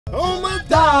Oh my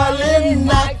darling,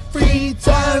 knock 3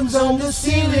 times on the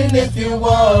ceiling if you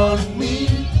want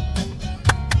me.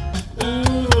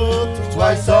 Ooh,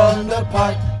 twice on the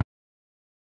pipe.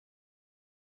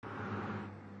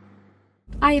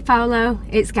 Hiya Paolo,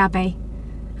 it's Gabby.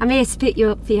 I'm here to pick you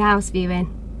up for your house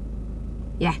viewing.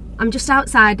 Yeah, I'm just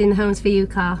outside in the Homes For You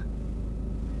car.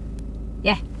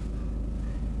 Yeah.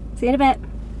 See you in a bit.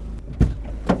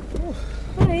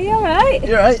 Hey, you alright?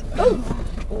 You alright?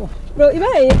 Oh, brought your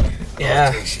mate?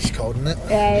 Yeah. She's cold, isn't it?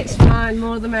 Yeah, it's fine,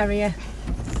 more the merrier.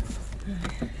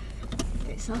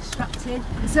 It's all strapped in.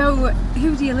 So,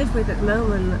 who do you live with at the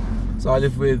moment? So I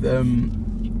live with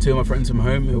 2 of my friends from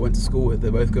home who I went to school with. They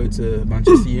both go to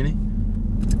Manchester Uni.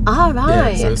 Ah,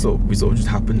 right. Yeah, so we sort of just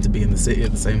happened to be in the city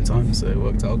at the same time, so it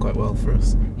worked out quite well for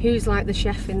us. Who's like the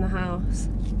chef in the house?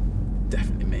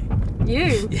 Definitely me.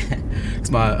 You? Yeah. It's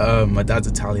my dad's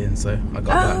Italian, so I got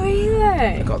that. Oh, really?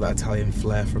 I got that Italian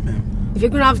flair from him. If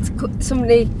you're going to have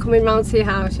somebody coming round to your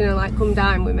house, you know, like come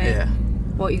dine with me, Yeah.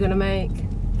 what are you going to make?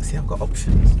 See, I've got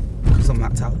options because I'm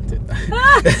that talented.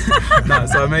 No,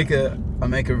 so I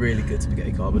make a really good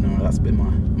spaghetti carbonara. That's been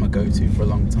my go-to for a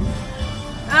long time.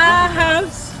 Our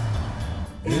house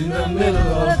In the middle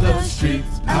of the street,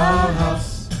 our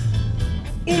house.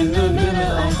 In the middle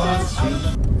of the street.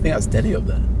 I think that's Denny up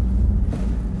there.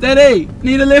 Denny,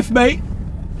 need a lift, mate?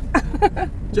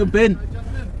 Jump in.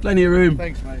 Plenty of room.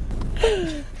 Thanks, mate.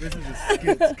 This is a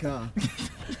skid's car.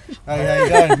 Hey, how you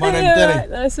going? My name's Denny.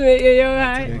 Nice to meet you, you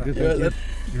alright? Yeah, good, thank you.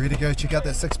 You ready to go check out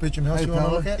that 6-bedroom house you want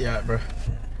to look at? Yeah, bro.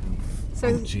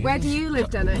 So, where do you live,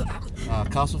 Denny?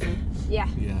 Castleford? Yeah.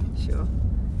 Yeah. Sure.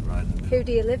 Right. Who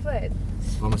do you live with?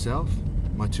 By myself,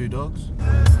 my 2 dogs.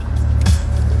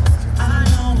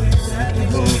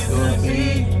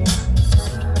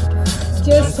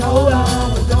 Just hold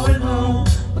on, we're going home.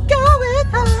 We're going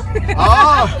home.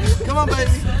 Oh, come on,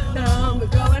 baby. No, we're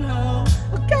going home.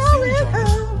 We're going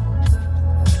home.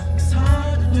 It's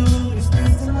hard to do these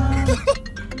things alone.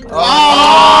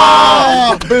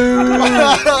 Oh!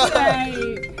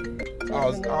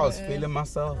 I was feeling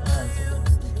myself.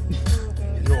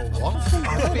 You're what? I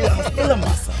was feeling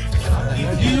myself.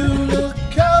 If you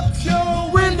look out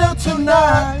your window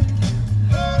tonight.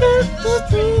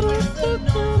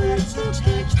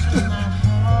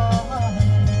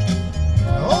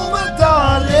 Oh my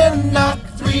darling, knock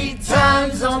 3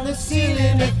 times on the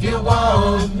ceiling if you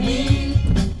want me.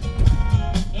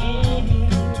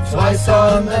 Twice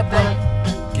on the back.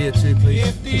 Gear 2, please.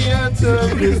 If the answer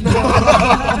is no.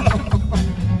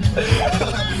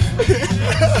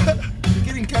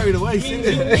 Getting carried away, singing.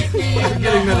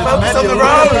 Getting Bumps on the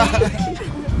road.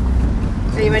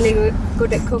 Are you any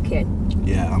good at cooking?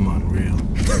 Yeah, I'm unreal.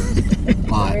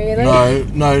 Like, Really?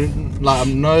 no, like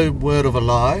I'm no word of a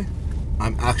lie.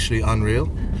 I'm actually unreal.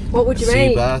 What would you Sea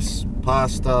make? bass,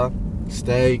 pasta,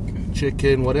 steak,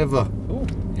 chicken, whatever. Ooh.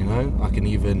 You know, I can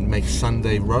even make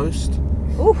Sunday roast.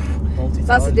 Oof,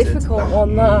 that's a difficult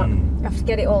one, that. You have to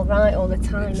get it all right all the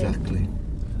time. Exactly.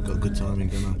 Got good timing,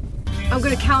 don't I? I'm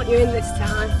going to count you in this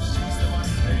time.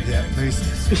 Yeah, please.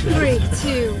 3,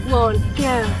 2, 1,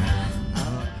 go.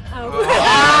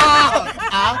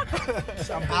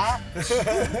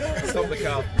 Stop the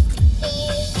car.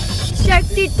 Shark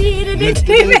doo doo doo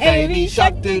doo baby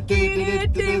shark doo doo doo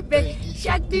doo baby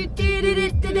shark doo doo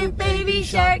doo doo baby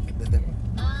shark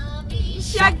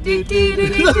shark doo doo doo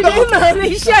doo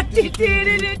mommy shark doo doo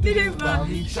doo doo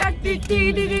mommy shark doo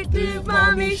doo doo doo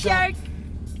mommy shark.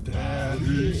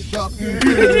 Daddy shark.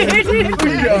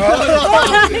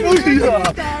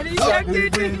 Daddy shark doo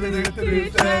doo doo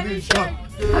Daddy shark.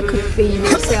 I could be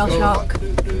Sale Shark.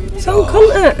 So,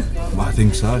 couldn't it? I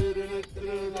think so.